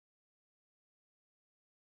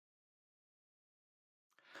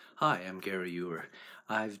Hi, I'm Gary Ewer.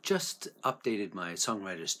 I've just updated my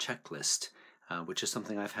Songwriter's checklist, which is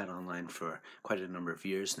something I've had online for quite a number of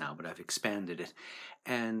years now, but I've expanded it.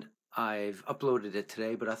 And I've uploaded it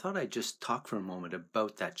today, but I thought I'd just talk for a moment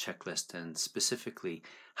about that checklist and specifically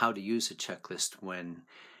how to use a checklist when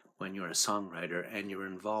you're a songwriter and you're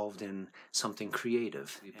involved in something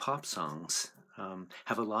creative. Pop songs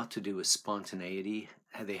have a lot to do with spontaneity.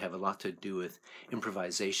 They have a lot to do with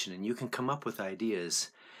improvisation, and you can come up with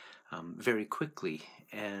ideas very quickly.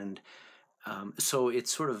 And so it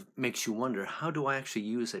sort of makes you wonder, how do I actually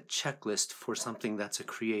use a checklist for something that's a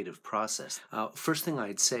creative process? First thing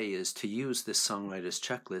I'd say is to use this songwriter's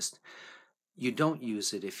checklist. You don't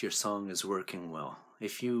use it if your song is working well.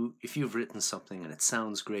 If you've written something and it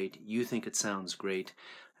sounds great, you think it sounds great,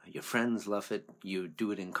 your friends love it, you do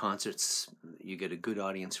it in concerts, you get a good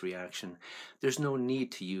audience reaction, there's no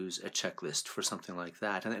need to use a checklist for something like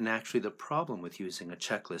that. And actually the problem with using a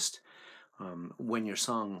checklist when your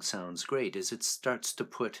song sounds great is it starts to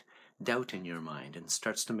put doubt in your mind and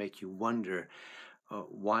starts to make you wonder,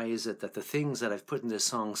 why is it that the things that I've put in this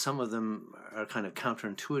song, some of them are kind of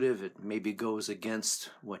counterintuitive, it maybe goes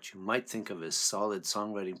against what you might think of as solid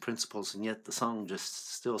songwriting principles, and yet the song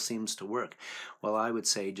just still seems to work. Well, I would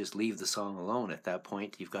say just leave the song alone at that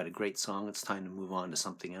point. You've got a great song, it's time to move on to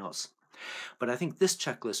something else. But I think this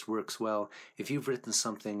checklist works well if you've written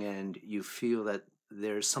something and you feel that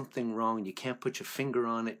there's something wrong, you can't put your finger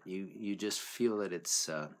on it, you just feel that it's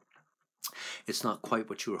not quite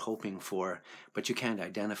what you were hoping for, but you can't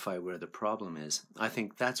identify where the problem is. I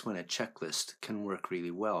think that's when a checklist can work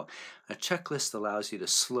really well. A checklist allows you to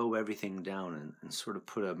slow everything down and sort of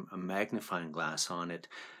put a magnifying glass on it,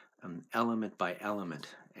 element by element.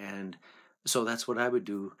 And so that's what I would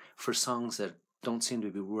do for songs that don't seem to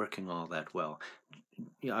be working all that well.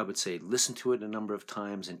 I would say listen to it a number of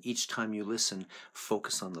times, and each time you listen,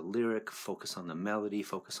 focus on the lyric, focus on the melody,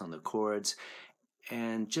 focus on the chords,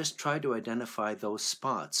 and just try to identify those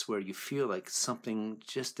spots where you feel like something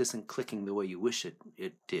just isn't clicking the way you wish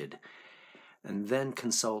it did. And then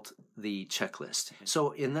consult the checklist.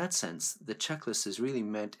 So in that sense, the checklist is really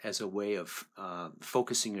meant as a way of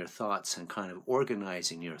focusing your thoughts and kind of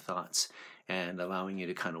organizing your thoughts and allowing you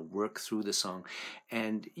to kind of work through the song.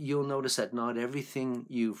 And you'll notice that not everything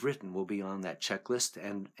you've written will be on that checklist,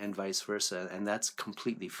 and vice versa, and that's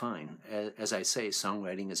completely fine. As I say,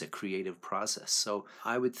 songwriting is a creative process. So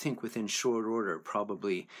I would think within short order,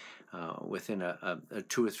 probably within a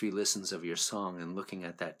 2 or 3 listens of your song and looking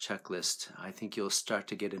at that checklist, I think you'll start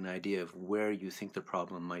to get an idea of where you think the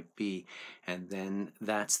problem might be, and then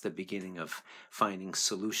that's the beginning of finding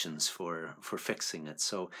solutions for fixing it.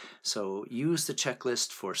 So use the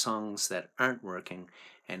checklist for songs that aren't working,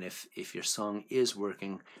 and if your song is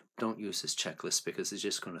working, don't use this checklist because it's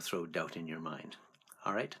just going to throw doubt in your mind.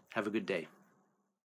 All right, have a good day.